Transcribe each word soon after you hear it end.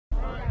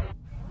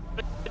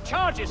The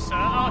charges, sir,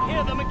 I'll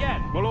hear them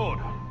again. My lord,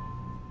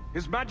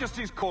 His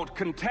Majesty's court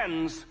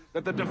contends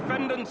that the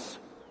defendants,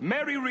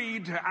 Mary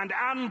Read and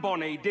Anne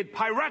Bonny, did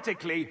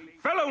piratically,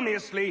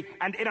 feloniously,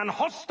 and in an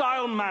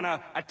hostile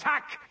manner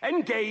attack,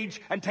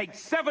 engage, and take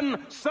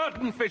 7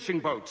 certain fishing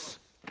boats.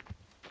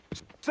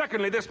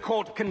 Secondly, this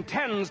court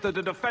contends that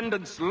the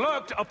defendants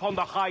lurked upon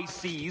the high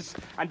seas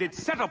and did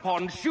set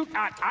upon, shoot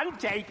at, and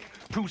take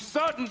 2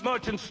 certain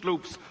merchant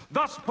sloops,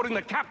 thus putting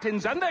the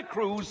captains and their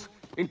crews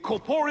in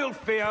corporeal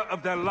fear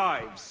of their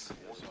lives.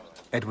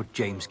 Edward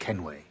James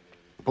Kenway,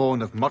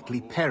 born of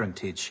motley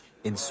parentage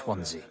in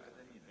Swansea,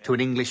 to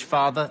an English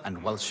father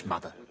and Welsh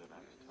mother.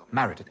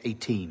 Married at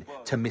 18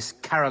 to Miss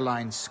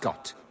Caroline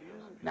Scott,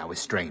 now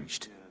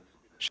estranged.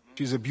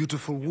 She's a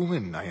beautiful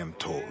woman, I am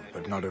told,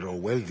 but not at all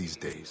well these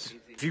days.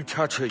 If you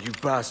touch her, you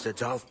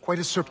bastards, I'll... Quite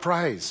a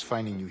surprise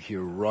finding you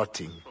here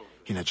rotting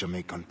in a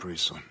Jamaican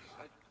prison.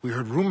 We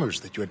heard rumors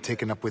that you had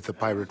taken up with the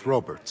pirate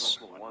Roberts.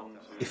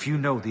 If you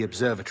know the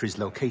observatory's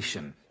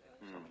location,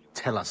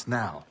 tell us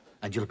now,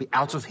 and you'll be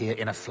out of here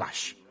in a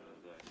flash.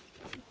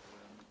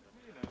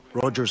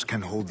 Rogers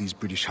can hold these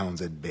British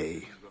hounds at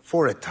bay,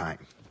 for a time.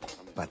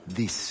 But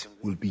this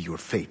will be your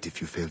fate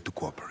if you fail to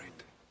cooperate.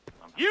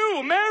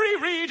 You, Mary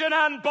Read and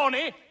Anne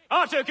Bonny,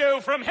 are to go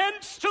from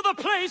hence to the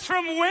place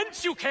from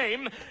whence you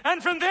came,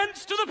 and from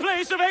thence to the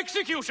place of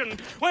execution,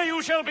 where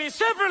you shall be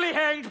severally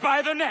hanged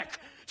by the neck,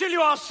 till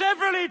you are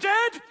severally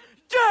dead,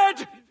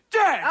 dead,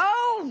 dead!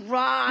 Oh,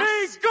 Ross!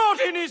 May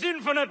God in his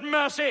infinite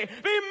mercy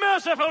be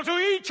merciful to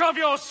each of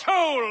your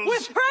souls!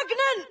 We're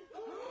pregnant!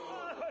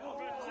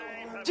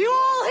 Do you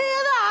all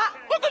hear that?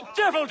 What the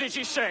devil did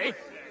she say?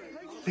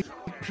 They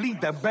plead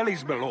their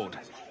bellies, my lord.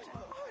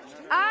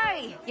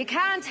 Aye, you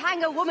can't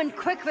hang a woman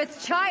quick with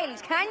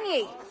child, can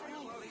ye?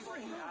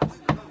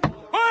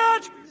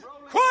 Quiet!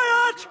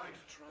 Quiet!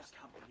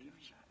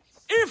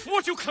 If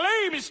what you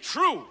claim is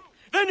true,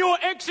 then your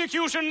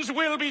executions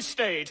will be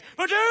stayed,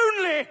 but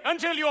only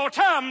until your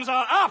terms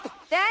are up.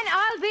 Then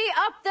I'll be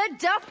up the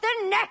duff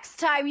the next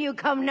time you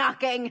come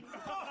knocking.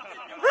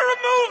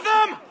 Remove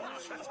them!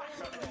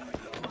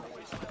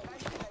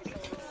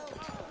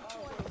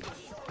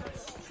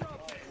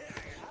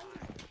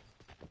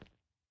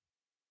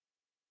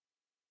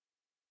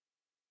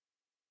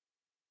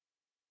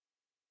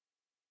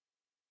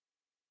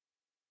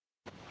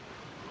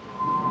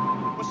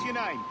 What's your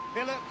name?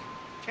 Billock?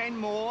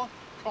 Kenmore?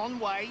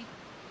 Conway?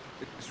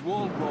 It's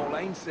Walpole,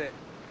 ain't it?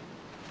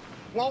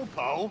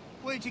 Walpole?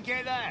 Where'd you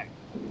get that?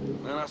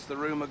 Well, that's the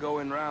rumour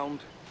going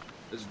round.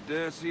 As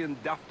dirty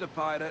and daft a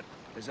pirate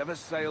as ever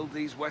sailed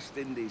these West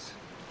Indies.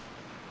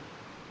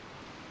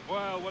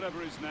 Well, whatever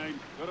his name,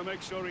 gotta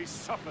make sure he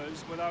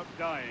suffers without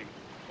dying.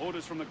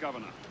 Orders from the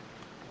governor.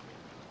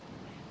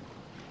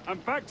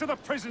 And back to the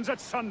prisons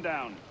at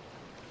sundown.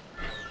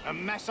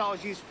 And massage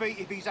his feet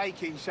if he's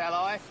aching, shall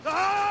I?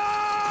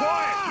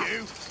 Ah! Quiet,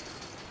 you!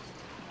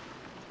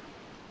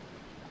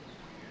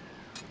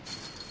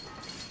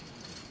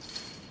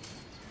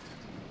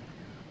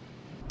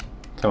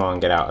 Come on,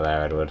 get out of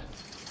there, Edward.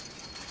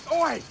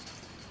 Oi!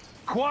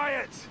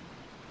 Quiet!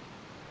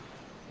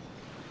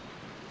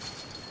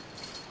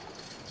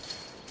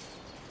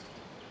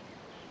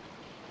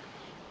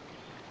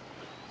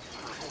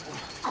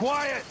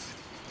 Quiet!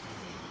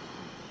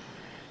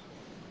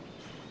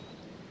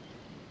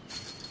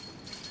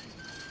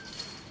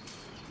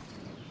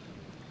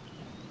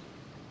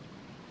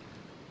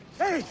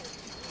 Hey!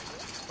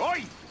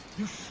 Oi!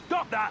 You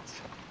stop that!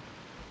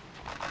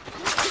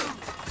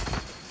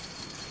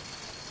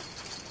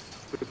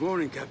 Good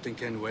morning, Captain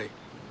Kenway.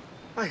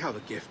 I have a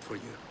gift for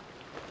you.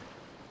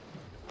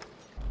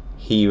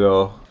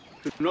 Hero.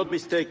 Do not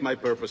mistake my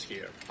purpose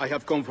here. I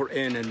have come for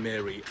Anne and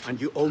Mary, and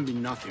you owe me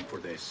nothing for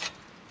this.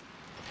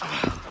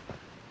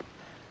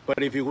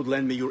 But if you would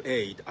lend me your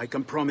aid, I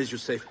can promise you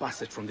safe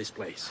passage from this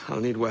place. I'll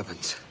need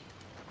weapons.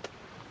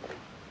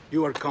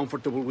 You are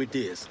comfortable with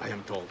this, I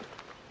am told.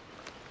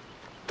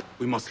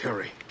 We must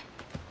hurry.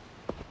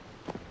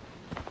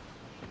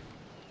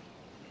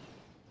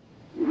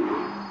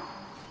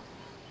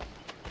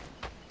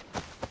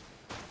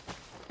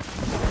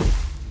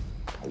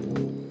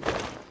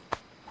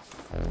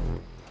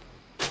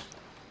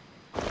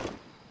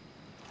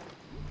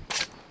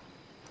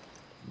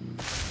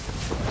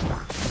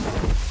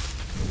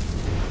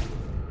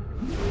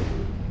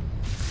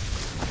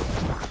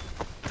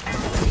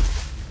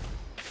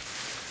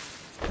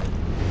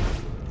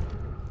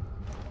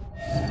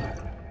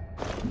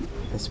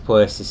 This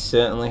place is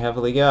certainly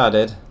heavily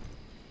guarded.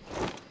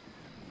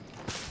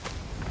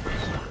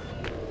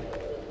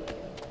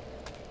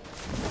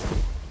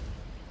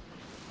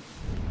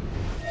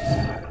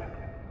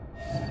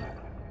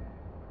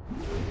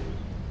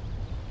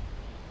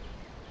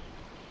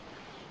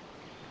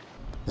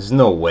 There's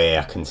no way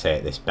I can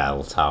take this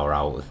bell tower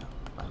out.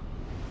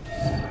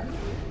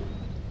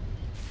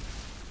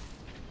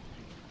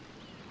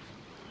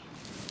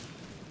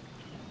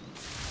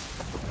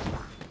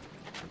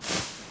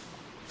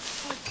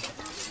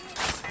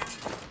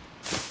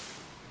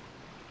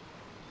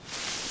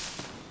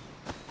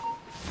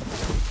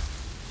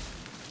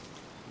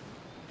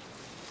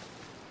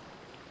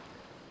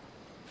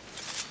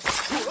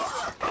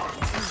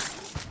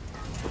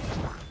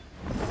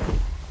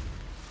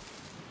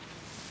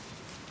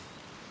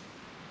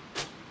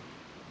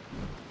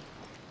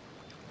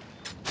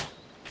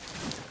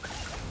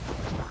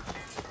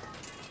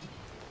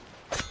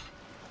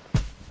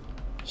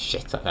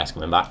 shit, that guy's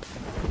coming back.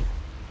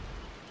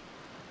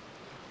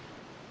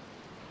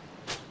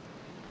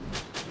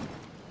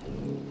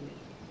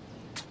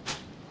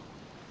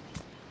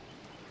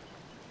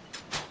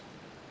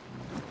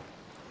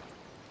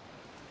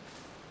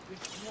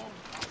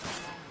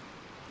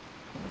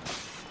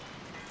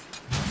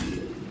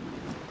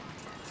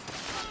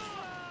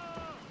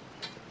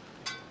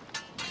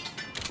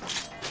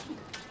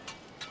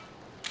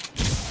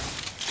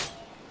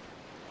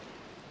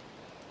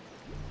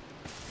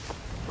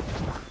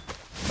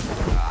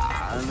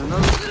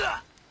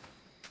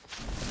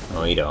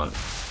 No, you don't.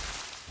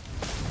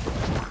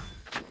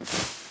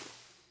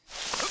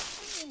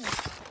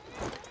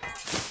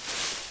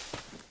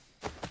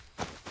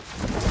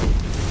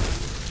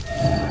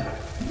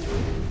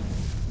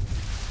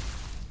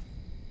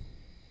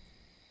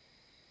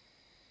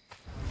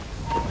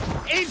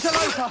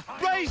 Interloper,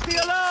 raise the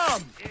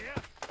alarm!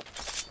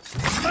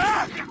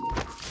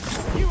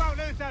 You won't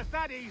lose us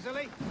that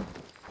easily.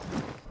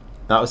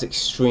 That was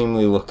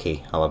extremely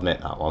lucky, I'll admit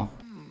that one.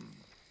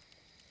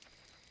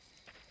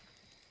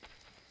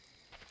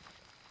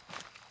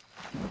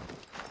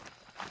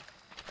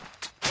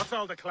 What's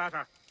all the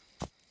clatter?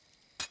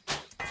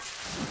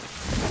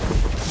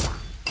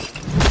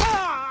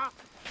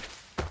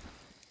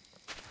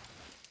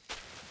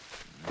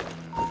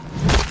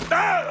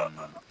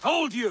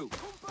 Hold you!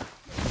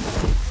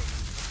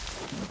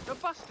 The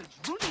bastard's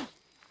running.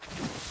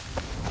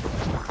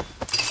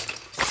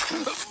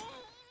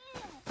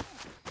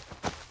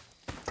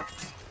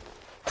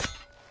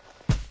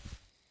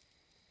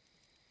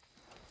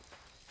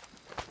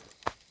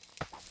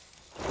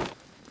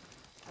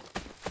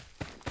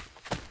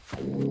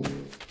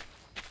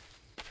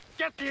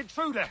 Get the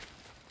intruder!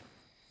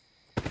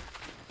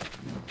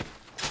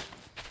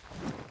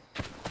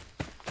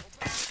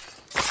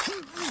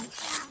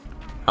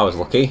 I was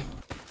lucky.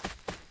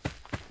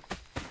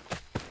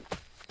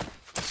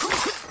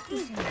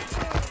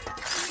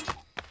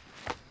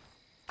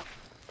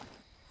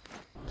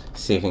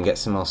 See if we can get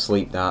some more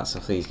sleep darts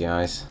off these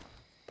guys.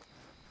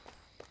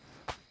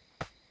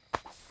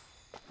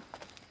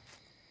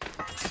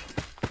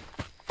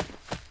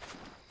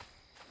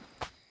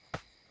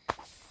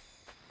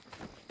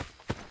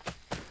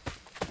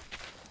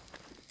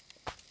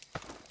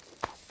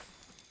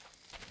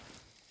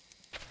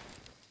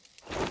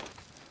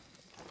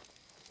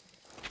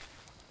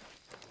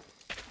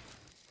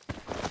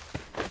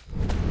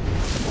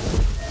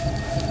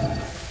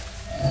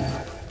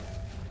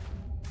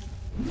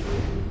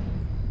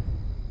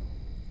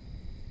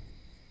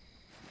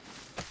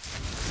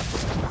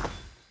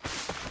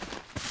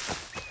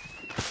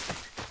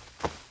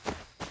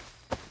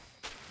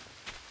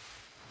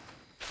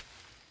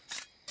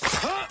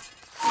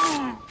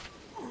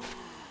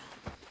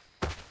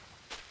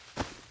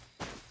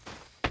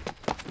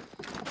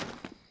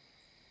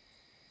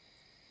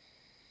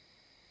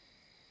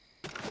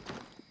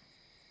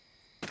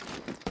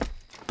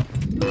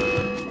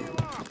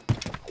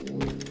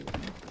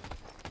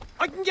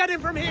 I can get him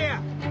from here!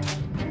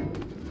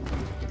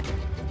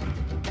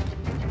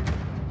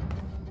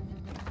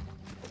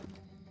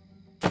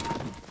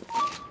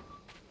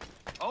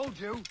 Hold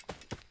you!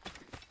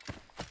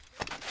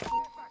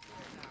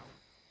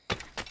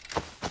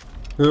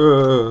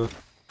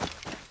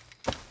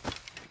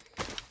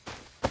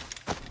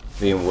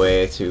 Being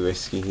way too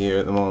risky here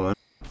at the moment.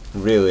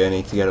 Really, I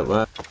need to get up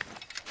there.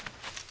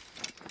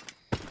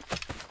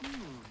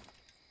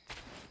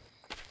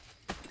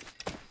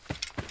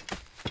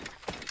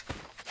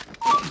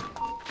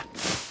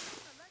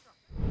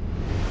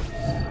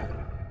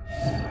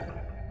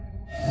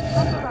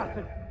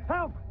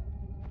 Help!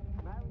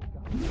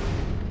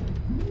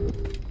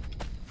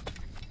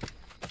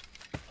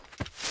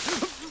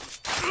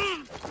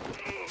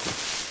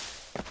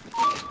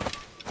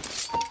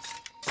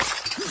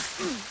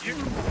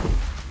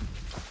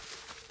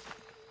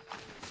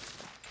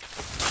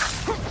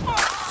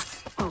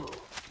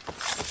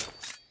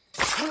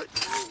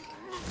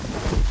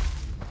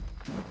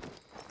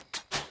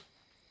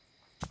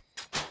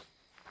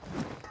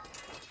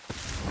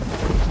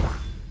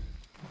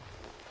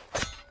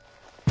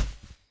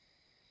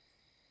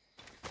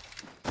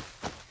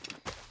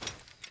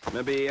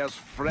 Maybe he has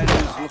friends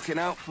looking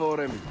out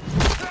for him.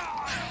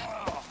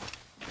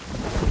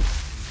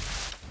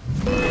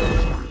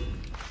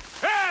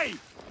 Hey!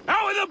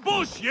 Out of the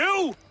bush,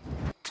 you!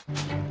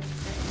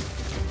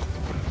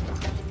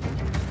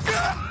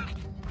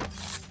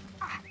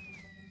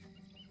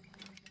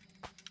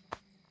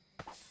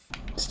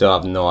 Still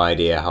have no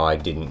idea how I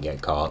didn't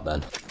get caught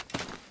then.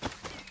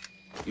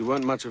 You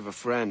weren't much of a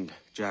friend,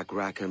 Jack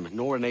Rackham,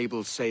 nor an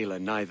able sailor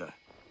neither.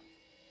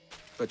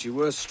 But you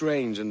were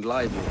strange and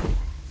lively,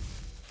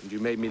 and you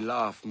made me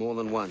laugh more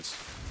than once.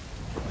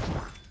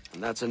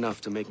 And that's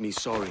enough to make me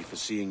sorry for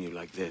seeing you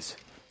like this.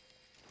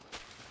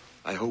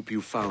 I hope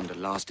you found a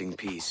lasting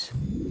peace,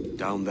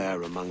 down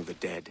there among the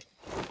dead.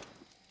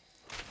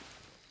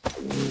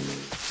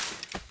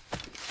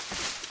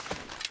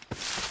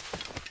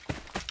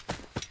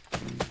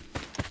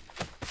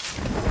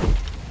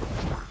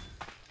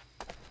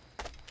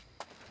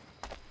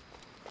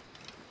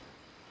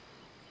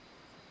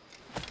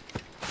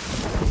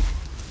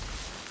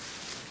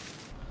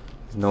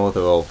 No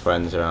other old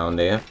friends around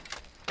here.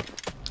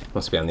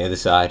 Must be on the other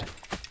side.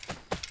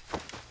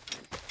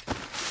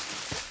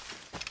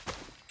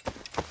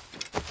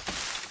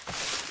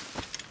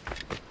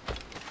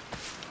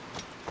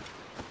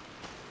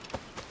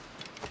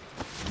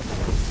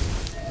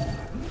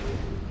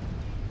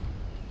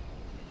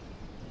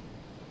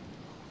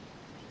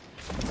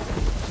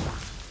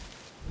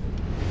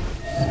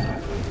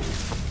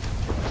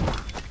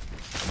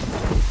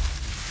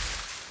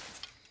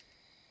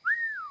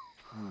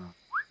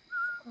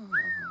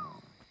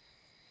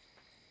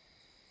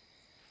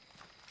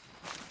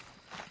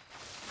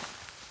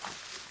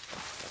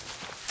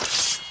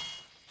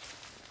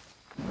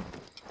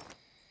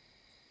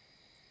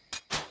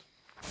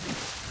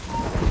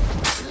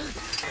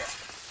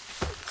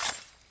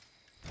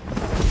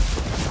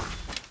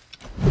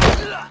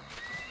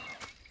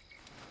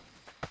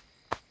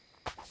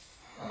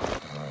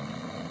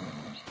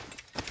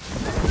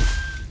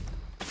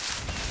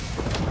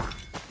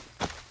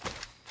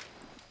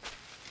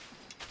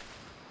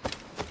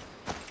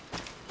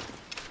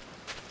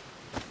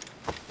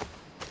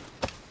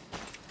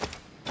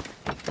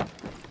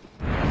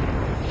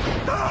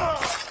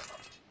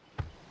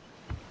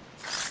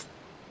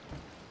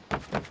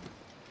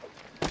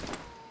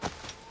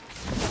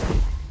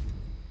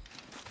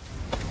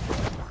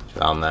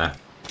 Down there.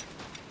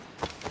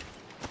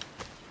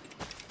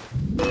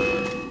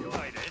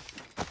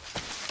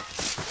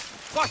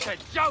 What a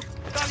joke!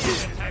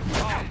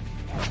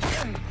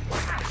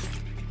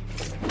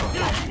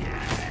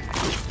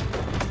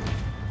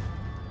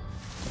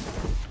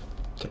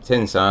 Kept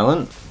in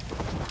silent.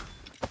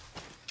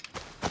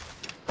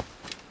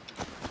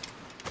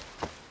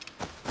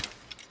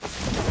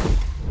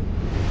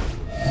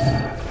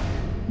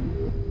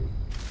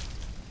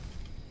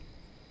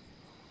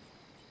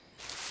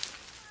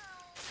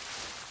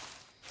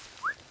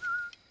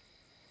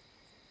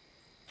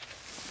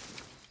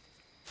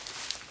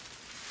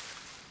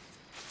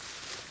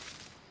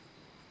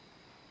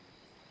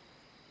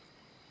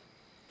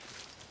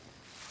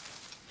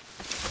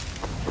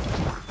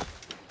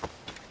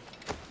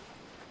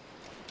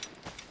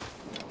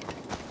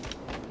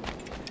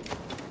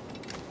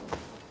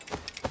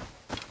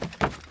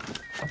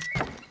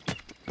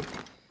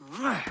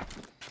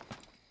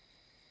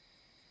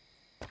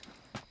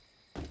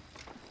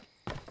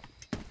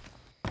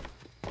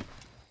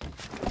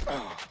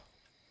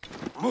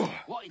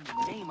 What in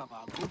the name of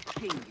our good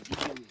king is he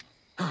doing?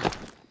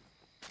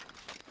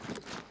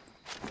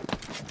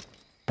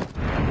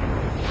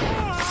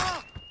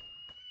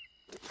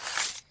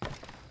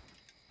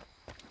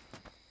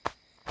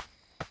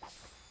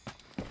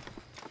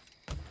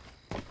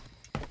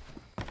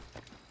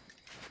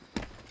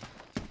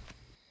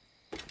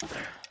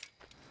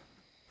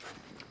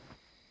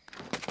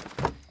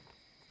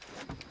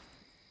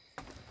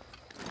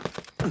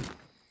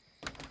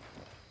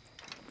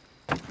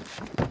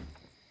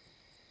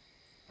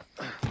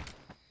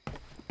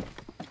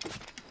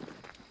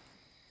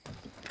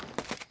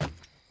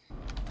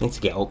 Need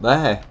to get up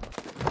there.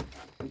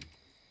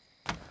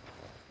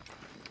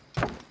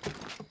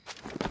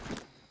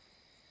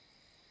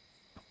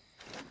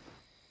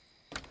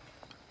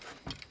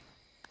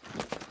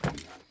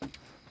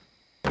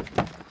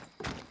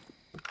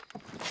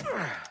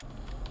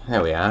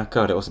 There we are.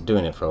 God, it wasn't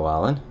doing it for a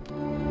while then.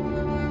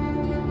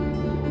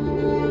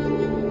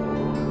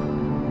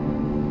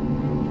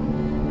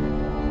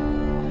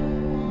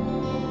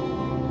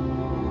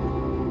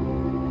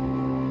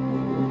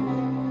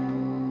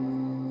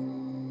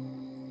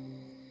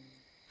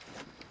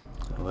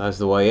 Well, there's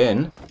the way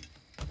in.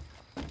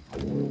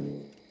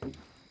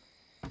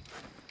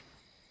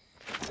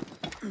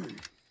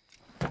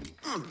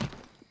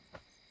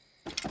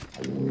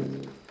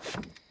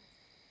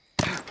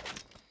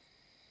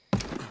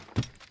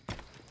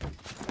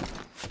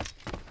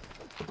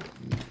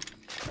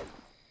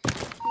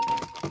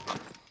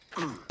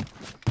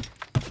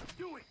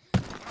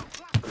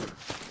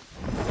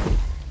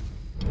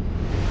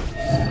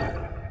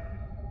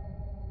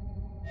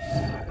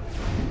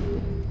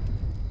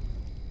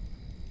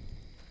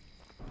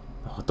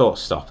 Don't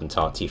stop and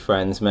talk to your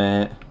friends,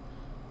 mate.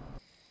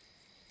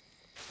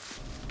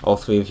 All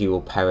three of you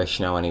will perish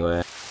now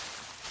anyway.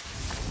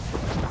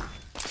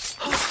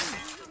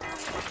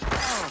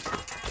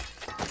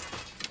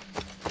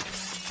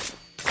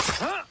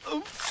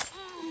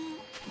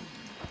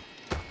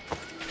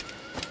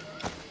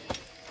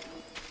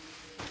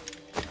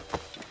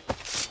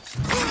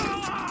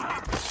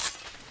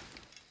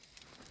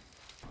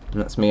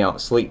 And that's me out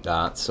asleep,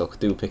 that, so I could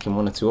do picking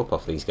one or two up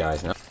off these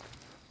guys now.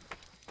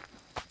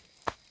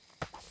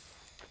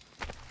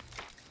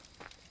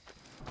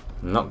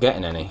 I'm not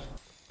getting any.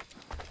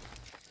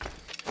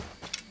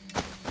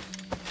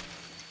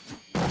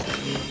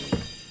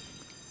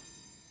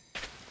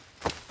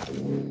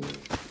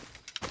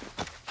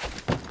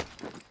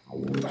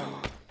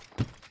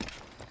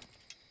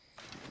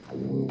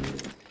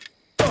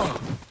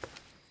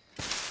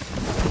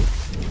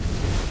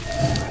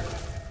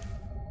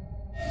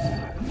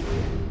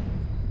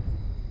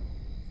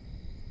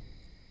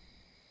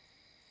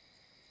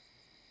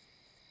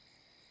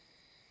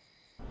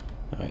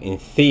 in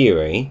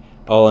theory,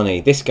 all I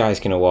need... This guy's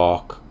going to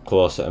walk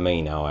closer to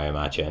me now, I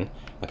imagine.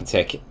 I can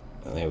take it...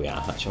 There we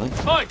are, actually.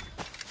 Oi!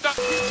 That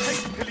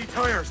takes till he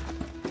tires.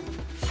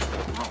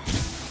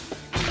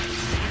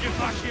 Get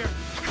back here.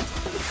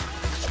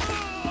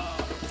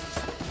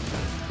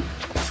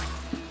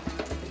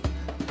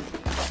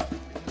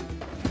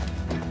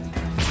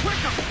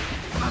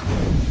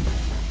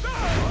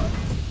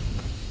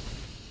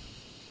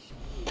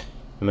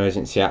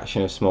 Emergency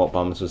action of smoke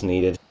bombs was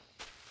needed.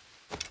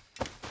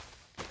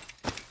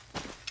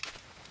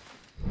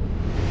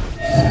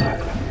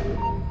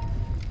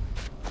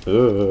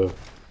 Ugh.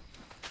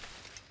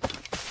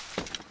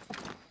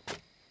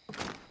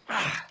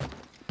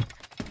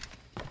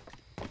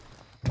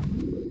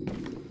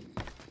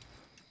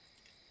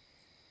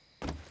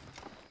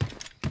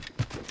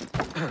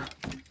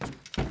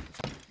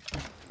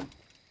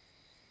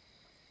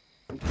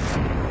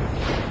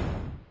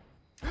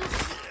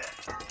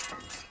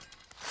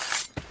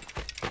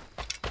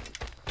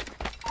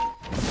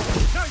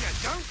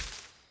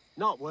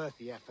 Not worth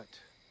the effort.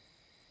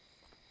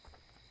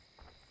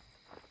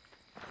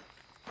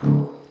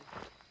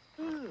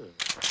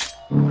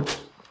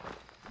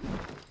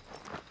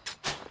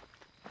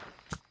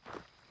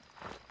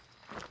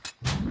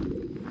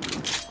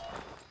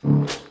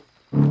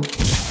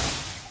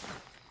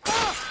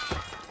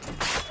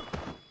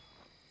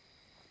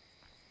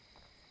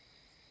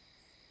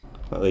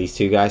 Let these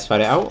two guys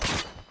fight it out.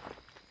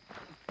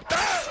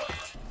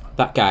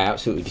 That guy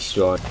absolutely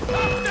destroyed.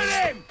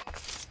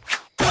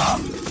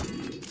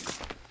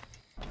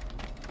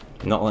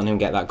 Not letting him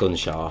get that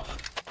gunshot off.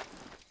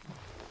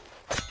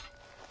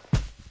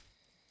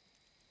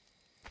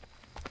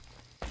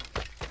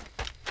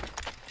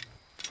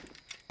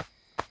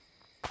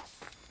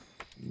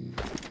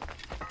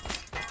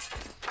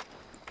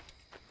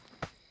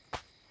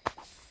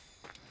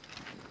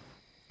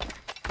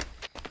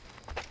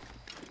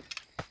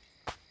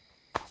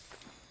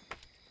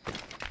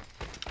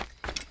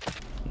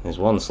 There's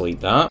one sleep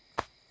that.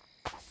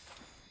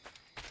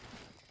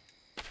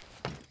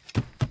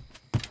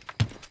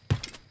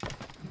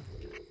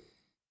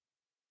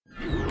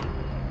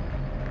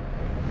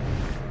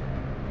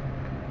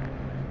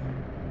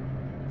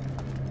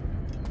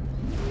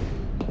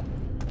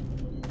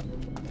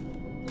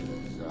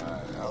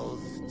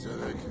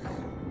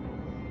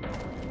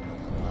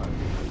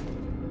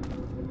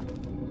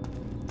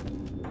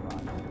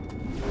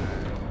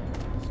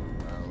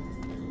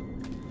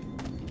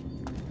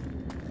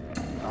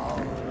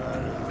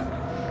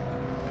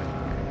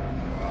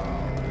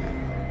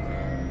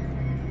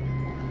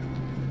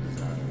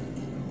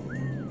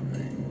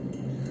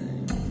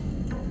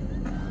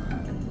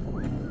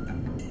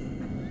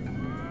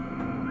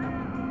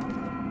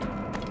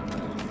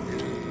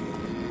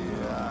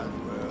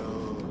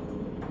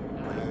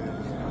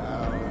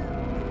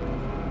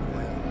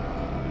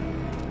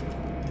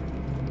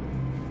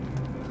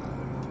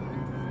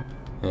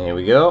 Here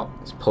we go.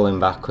 Let's pull him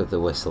back with the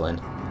whistling.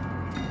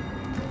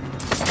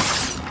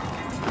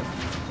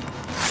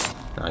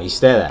 Now you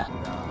stay there.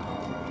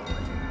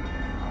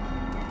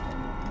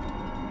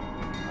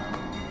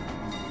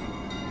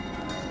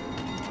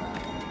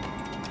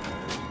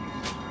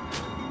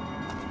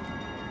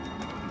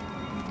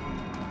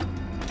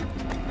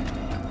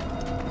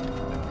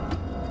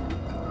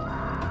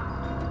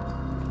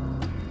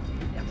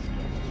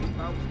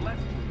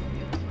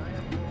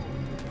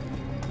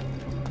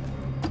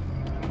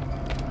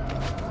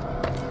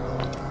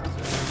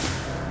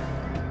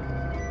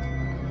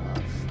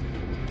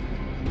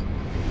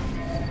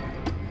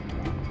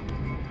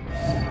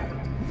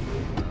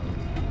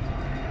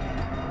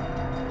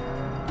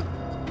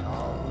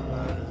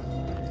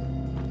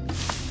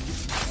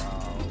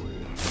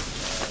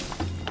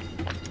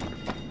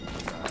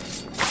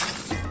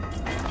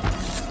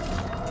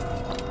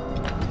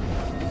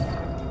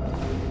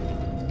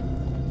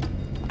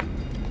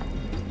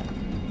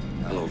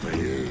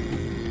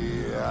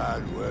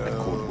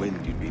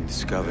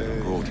 Discovered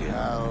and brought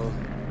here.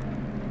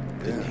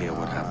 Didn't hear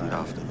what happened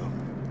after, though.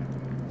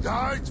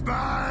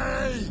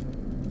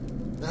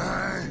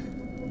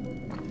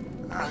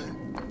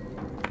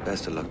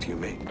 Best of luck to you,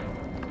 mate.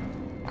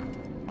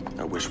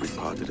 I wish we'd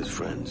parted as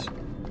friends.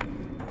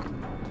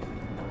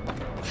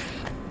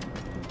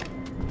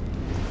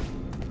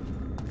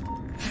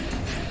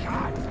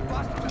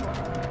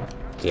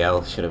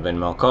 DL should have been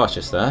more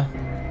cautious there.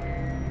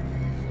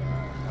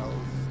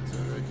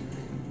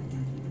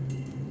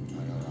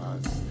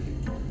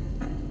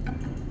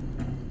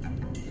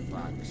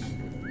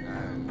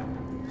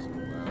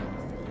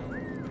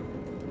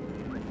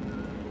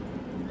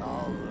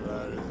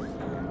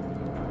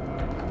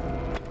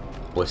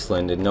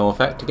 Whistling did no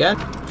effect again.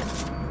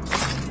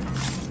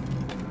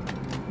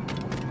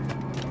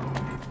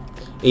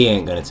 He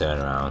ain't gonna turn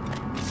around.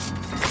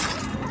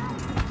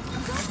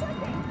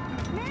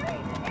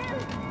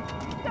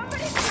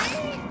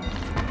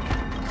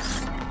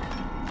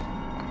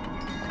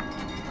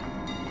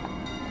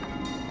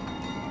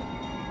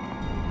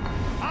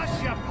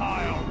 Hush your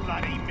pile,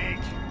 bloody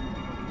Mick!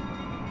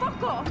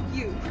 Fuck off,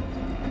 you!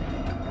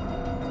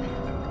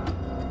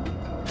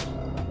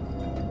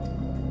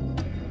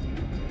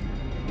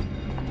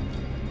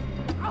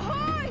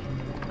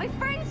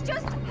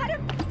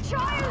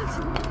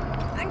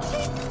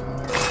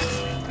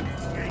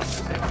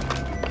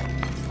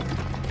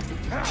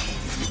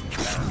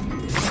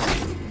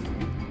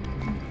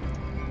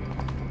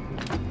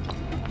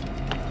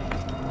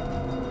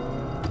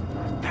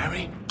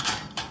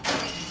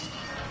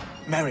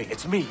 Mary,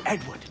 it's me,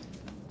 Edward.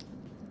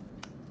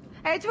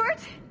 Edward?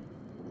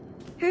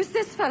 Who's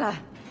this fella?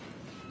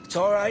 It's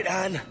all right,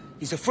 Anne.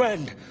 He's a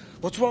friend.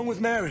 What's wrong with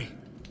Mary?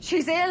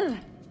 She's ill.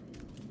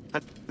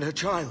 And her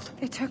child.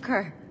 They took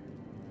her.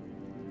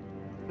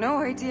 No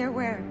idea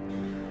where.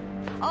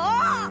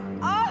 Oh!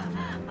 Oh!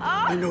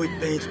 Oh! I know it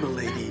pains, my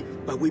lady,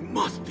 but we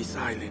must be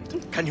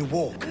silent. Can you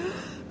walk?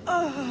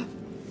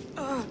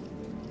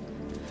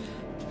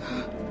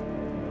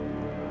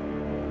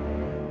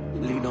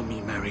 Lean on me,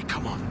 Mary.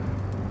 Come on.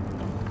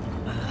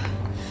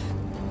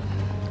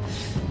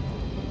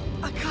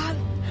 I can't.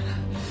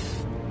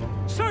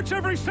 Search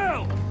every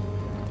cell!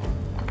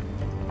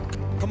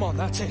 Come on,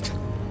 that's it.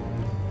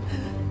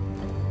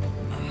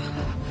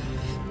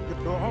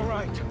 You're all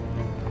right.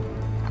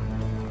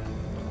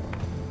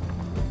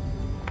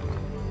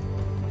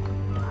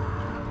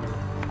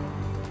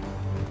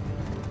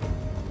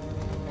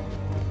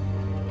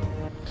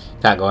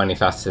 Can't go any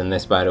faster than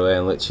this, by the way.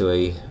 I'm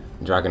literally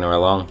dragging her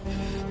along.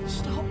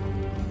 Stop.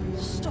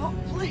 Stop,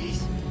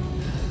 please.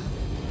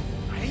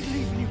 I ain't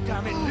leaving you,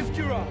 damn it. Lift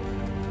your arm.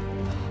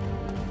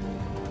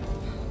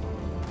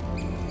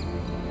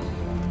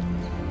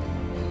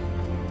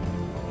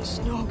 It's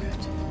no good.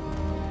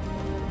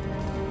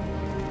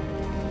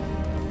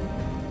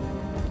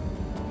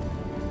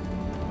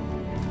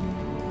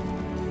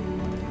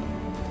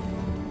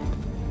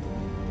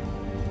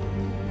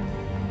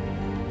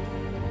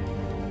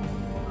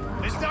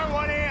 There's no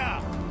one here!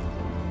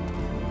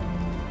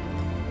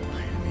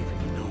 I am even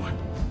you know it.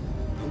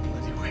 No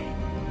bloody way.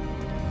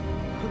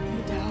 Put me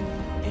down,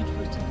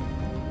 Edward.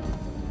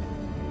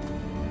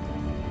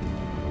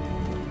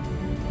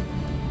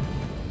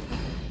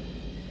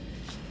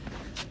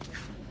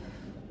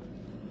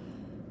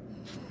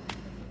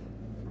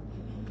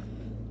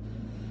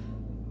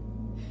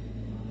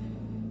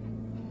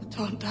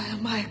 Don't die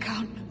on my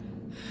account.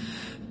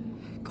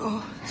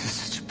 Go. This is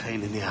such a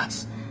pain in the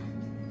ass.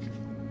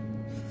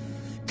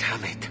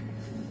 Damn it.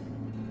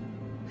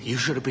 You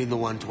should have been the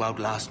one to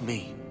outlast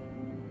me.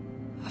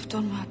 I've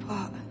done my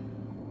part.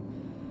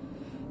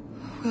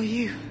 Will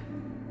you?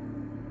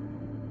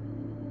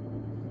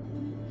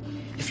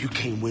 If you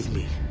came with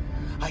me,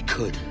 I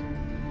could.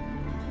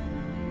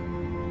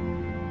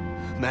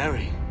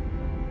 Mary.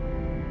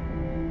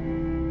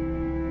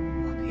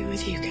 I'll be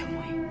with you, Kenway.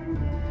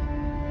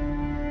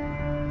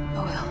 I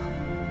will.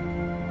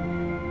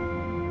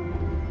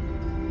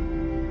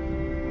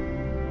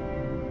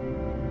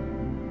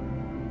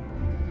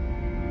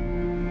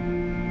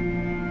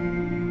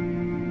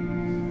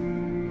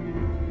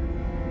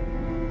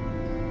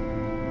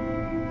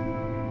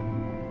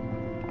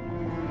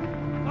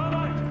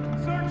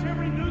 Search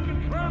every nook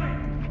and cranny!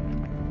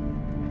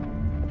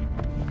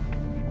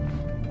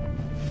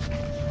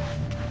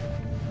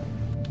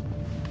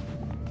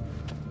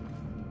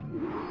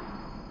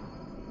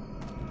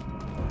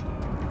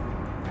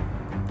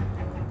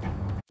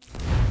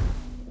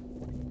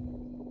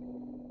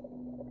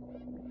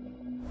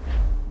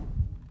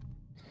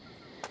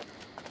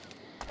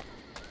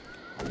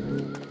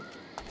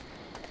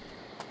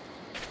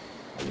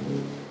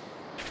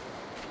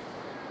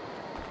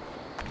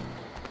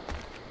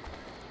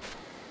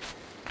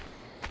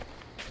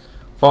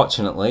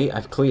 Fortunately,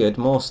 I've cleared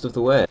most of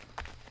the way.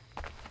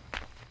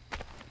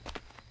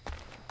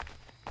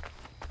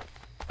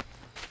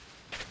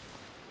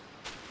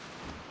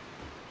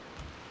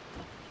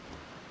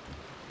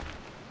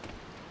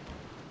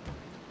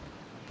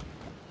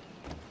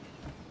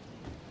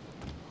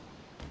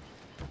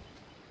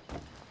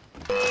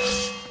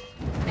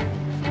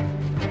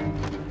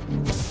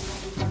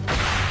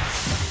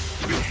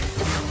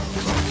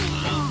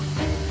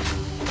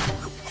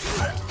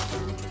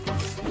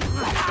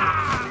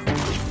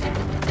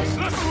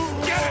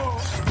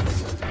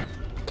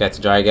 Get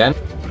to try again.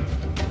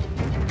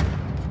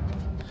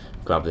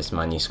 Grab this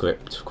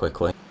manuscript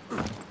quickly.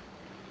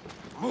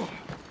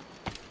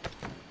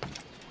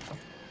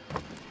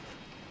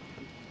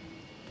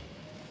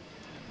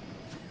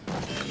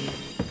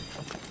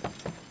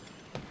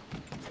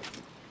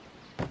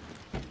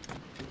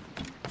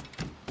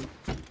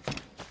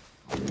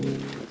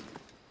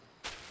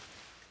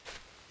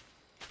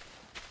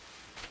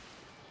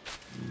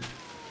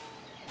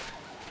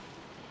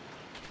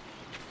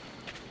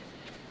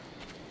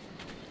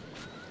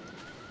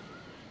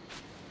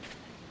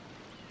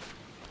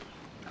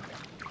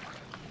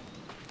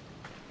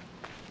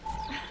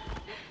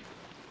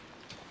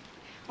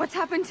 What's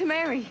happened to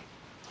Mary?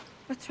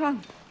 What's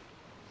wrong?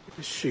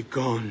 Is she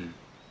gone?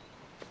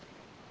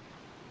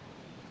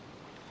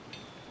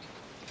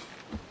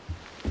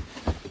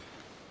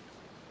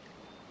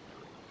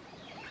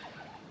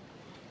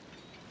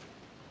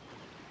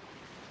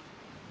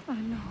 Oh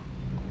no.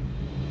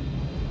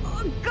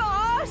 Oh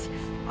God!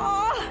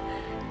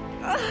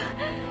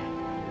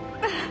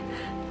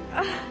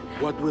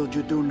 What will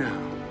you do now?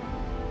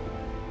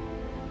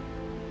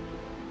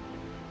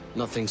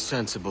 Nothing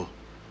sensible.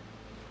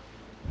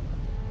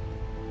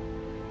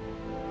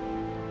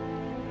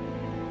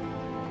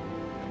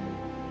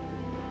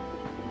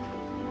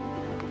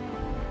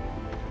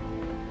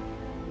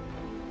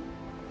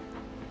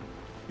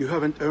 You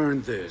haven't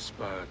earned this,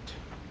 but...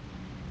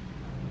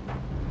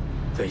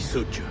 they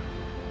suit you.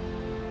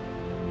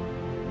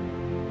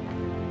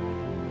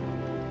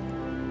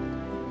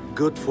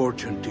 Good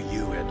fortune to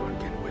you, Edward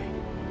Kenway.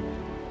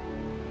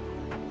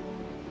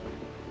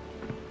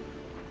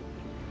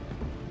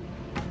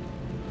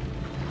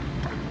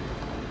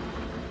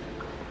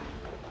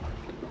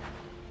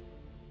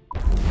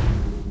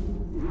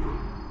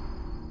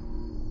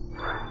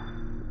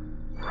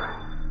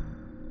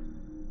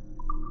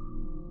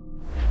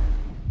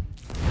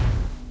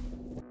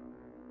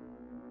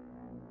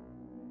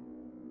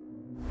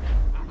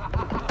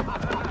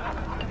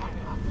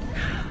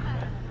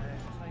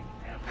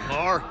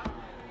 More?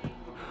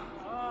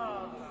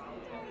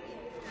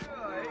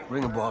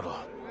 Bring a bottle.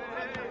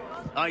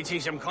 I'd see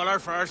some colour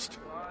first.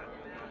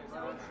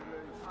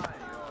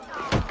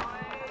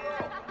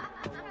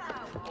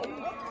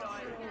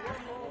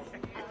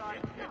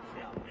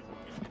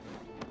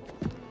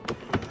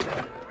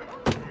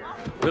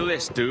 Will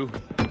this do?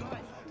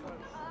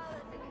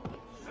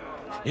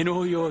 In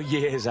all your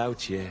years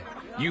out here,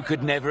 you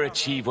could never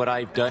achieve what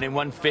I've done in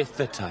 1/5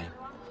 the time.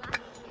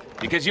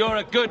 Because you're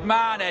a good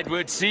man,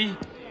 Edward, see?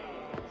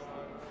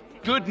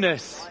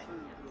 Goodness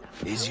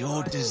is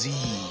your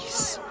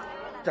disease.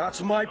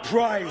 That's my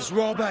prize,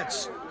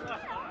 Roberts.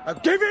 Now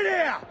give it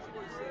here!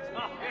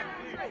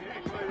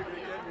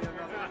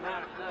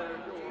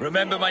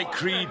 Remember my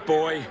creed,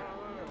 boy.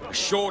 A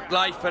short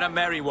life and a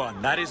merry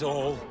one, that is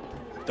all.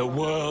 The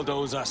world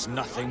owes us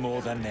nothing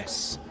more than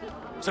this.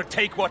 So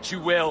take what you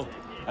will,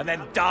 and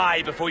then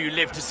die before you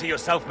live to see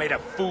yourself made a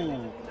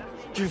fool.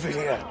 Give it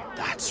here.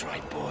 That's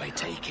right, boy,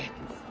 take it.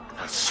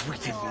 I'll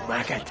sweeten you,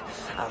 maggot.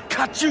 I'll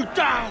cut you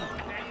down!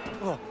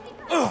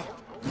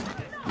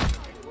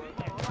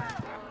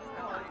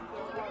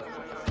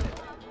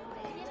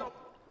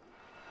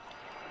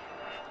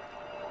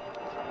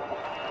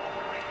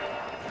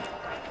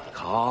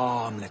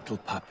 Calm, little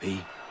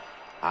puppy,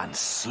 and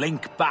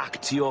slink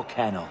back to your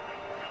kennel.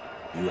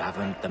 You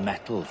haven't the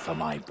mettle for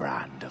my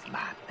brand of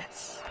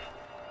madness.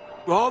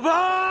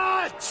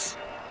 Roberts!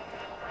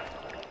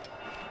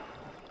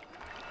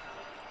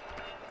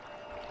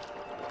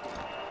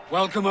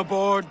 Welcome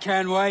aboard,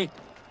 Kenway.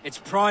 It's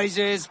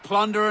prizes,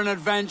 plunder, and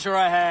adventure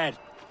ahead.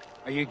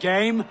 Are you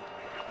game?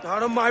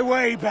 Out of my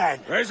way, Ben!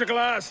 Raise a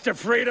glass to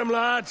freedom,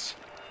 lads.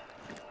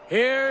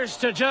 Here's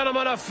to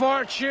gentlemen of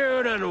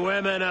fortune and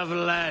women of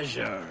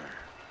leisure.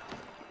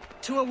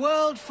 To a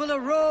world full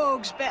of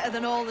rogues, better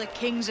than all the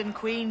kings and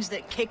queens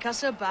that kick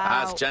us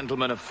about. As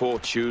gentlemen of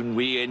fortune,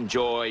 we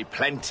enjoy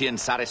plenty and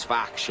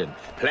satisfaction,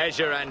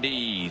 pleasure and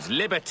ease,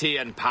 liberty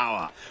and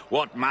power.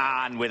 What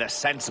man with a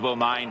sensible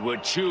mind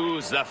would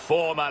choose the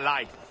former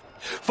life?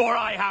 For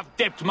I have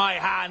dipped my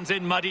hands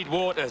in muddied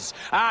waters,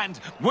 and,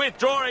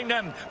 withdrawing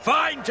them,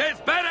 find 'tis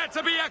better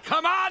to be a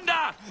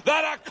commander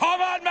than a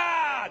common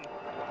man!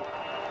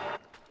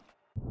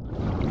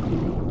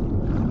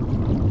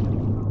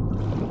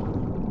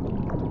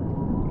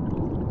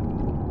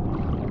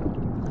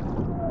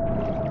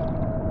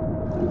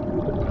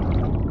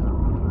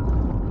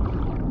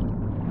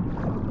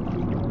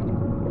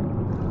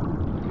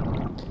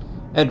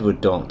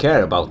 Edward don't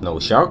care about no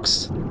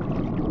sharks.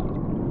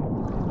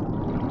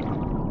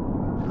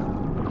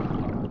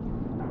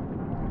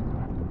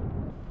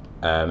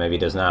 Maybe he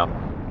does now.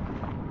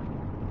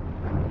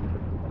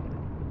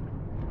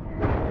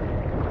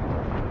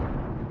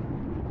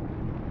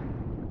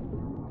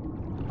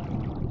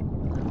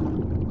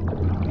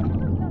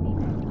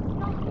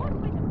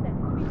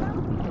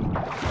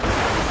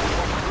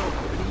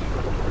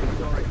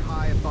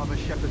 High above a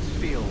shepherd's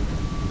field,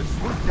 that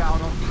swooped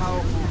down on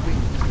powerful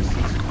wings to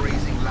seize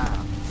grazing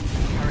lamb,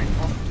 carried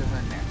off to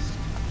her nest.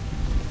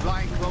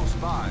 Flying close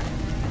by,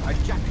 a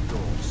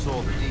jackdaw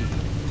saw the deed.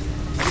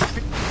 He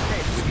fit his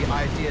head with the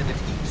idea that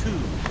he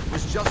too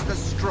was just as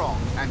strong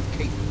and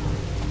capable.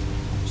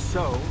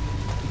 So,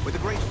 with a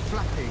great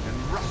flapping and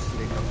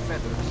rustling of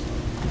feathers,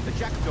 the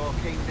jackdaw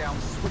came down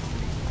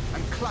swiftly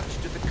and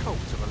clutched at the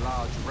coat of a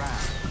large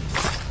ram.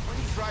 When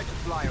he tried to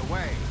fly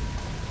away,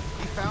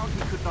 he found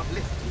he could not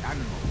lift the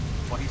animal,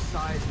 for his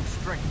size and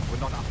strength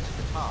were not up to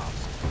the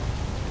task.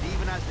 And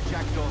even as the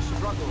jackdaw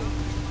struggled,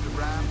 the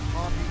ram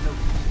hardly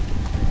noticed.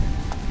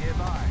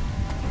 Nearby,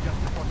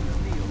 just across the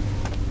field,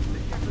 the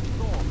shepherd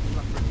saw the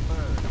fluttering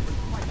bird and was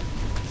quite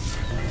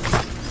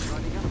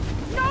running up.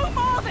 No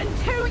more than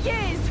 2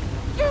 years!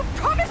 You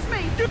promised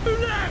me! You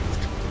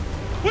left!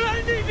 When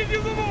I needed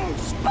you the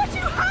most! But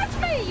you had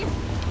me!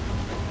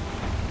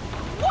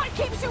 What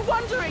keeps you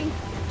wondering?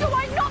 Do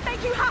I not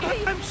make you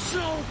happy? I'm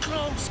so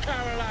close,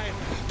 Caroline!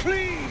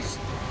 Please!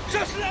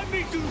 Just let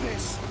me do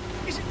this!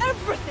 Is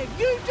everything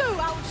you do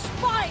out of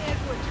spite,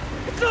 Edward?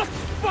 It's not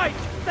spite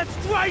that's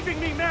driving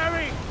me,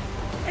 Mary!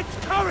 It's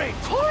courage!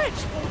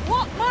 Courage for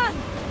what, man?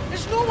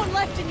 There's no one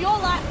left in your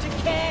life to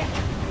care.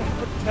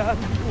 Oh, damn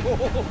you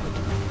all!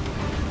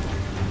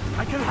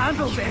 I can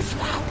handle this!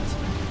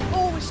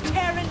 Always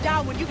tearing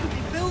down when you could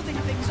be building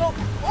things up,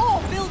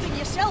 or building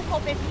yourself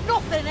up if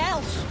nothing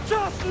else.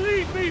 Just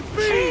leave me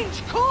be!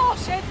 Change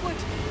course, Edward!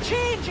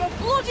 Change your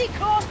bloody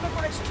course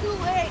before it's too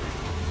late!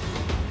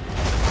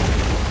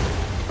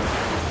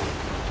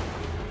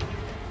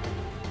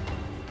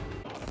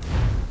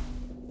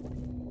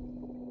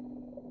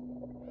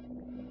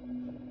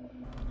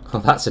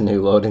 Well, that's a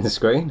new loading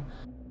screen.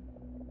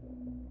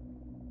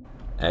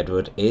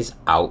 Edward is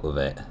out of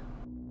it.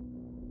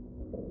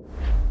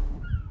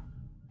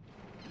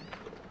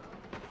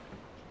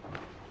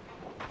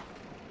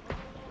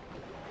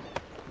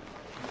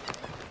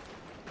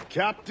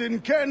 Captain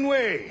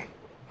Kenway!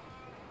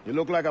 You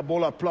look like a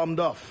bowl of plum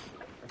duff.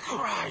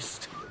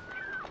 Christ!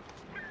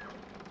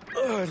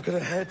 Oh, I've got a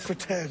head for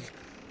 10.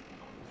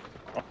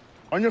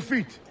 On your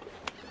feet.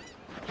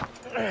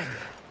 You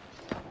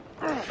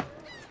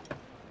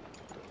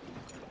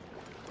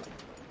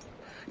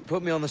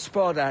put me on the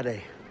spot,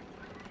 Addy.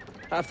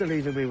 After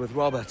leaving me with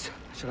Robert,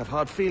 I should have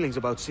hard feelings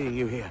about seeing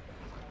you here.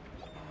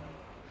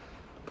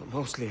 But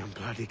mostly I'm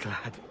bloody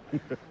glad.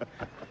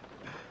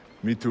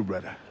 Me too,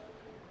 brother.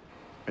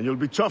 And you'll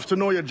be chuffed to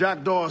know your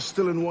jackdaw is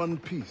still in one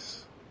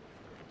piece.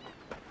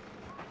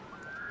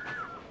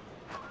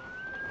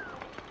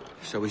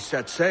 Shall we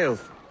set sail?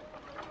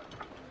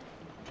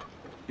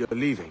 You're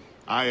leaving?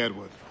 Aye,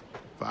 Edward.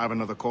 For I have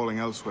another calling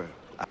elsewhere.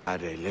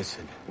 Addy,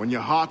 listen. When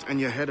your heart and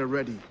your head are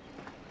ready,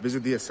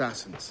 visit the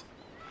assassins.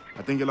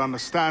 I think you'll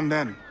understand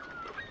then